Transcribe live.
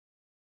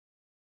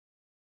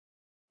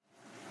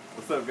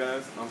What's up,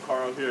 guys? I'm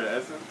Karl here at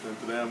Essence, and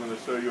today I'm going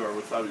to show you our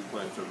wasabi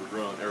plants that we're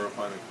growing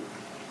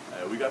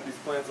aeroponically. We got these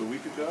plants a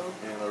week ago,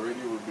 and already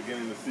we're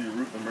beginning to see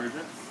root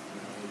emergence.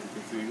 As you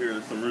can see here,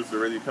 there's some roots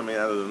already coming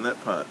out of the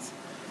net pots.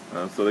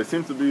 So they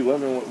seem to be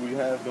loving what we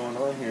have going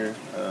on here.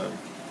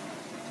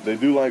 They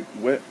do like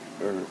wet,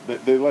 or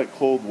they like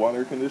cold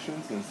water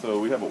conditions, and so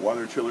we have a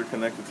water chiller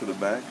connected to the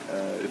back.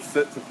 It's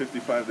set to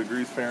 55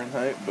 degrees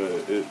Fahrenheit, but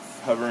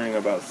it's hovering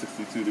about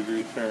 62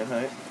 degrees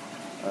Fahrenheit.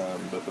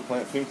 But the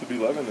plants seem to be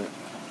loving it.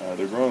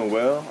 They're growing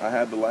well. I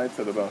had the lights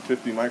at about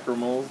 50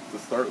 micromoles to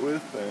start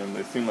with, and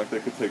they seem like they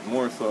could take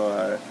more, so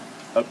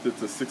I upped it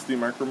to 60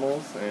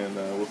 micromoles, and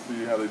we'll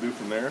see how they do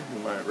from there.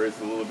 We might raise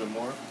it a little bit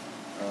more.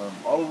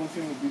 All of them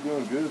seem to be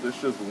doing good.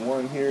 There's just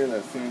one here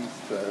that seems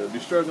to be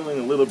struggling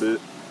a little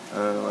bit.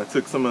 I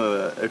took some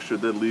of the extra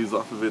dead leaves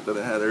off of it that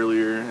I had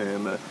earlier,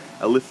 and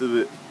I lifted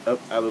it up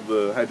out of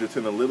the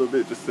hydroton a little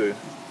bit just to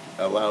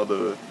allow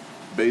the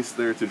base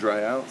there to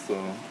dry out.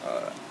 So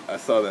I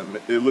saw that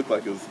it looked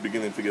like it was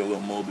beginning to get a little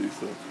moldy.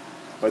 So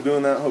by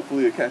doing that,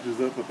 hopefully it catches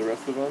up with the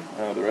rest of them.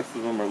 The rest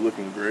of them are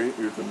looking great.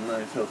 Here's a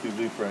nice healthy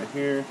leaf right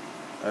here.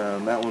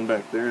 That one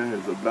back there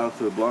is about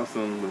to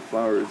blossom. The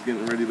flower is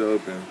getting ready to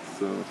open.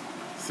 So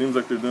seems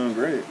like they're doing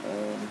great.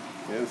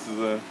 Yeah, this is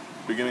a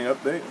beginning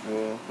update.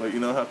 We'll let you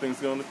know how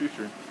things go in the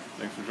future.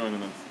 Thanks for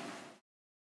joining us.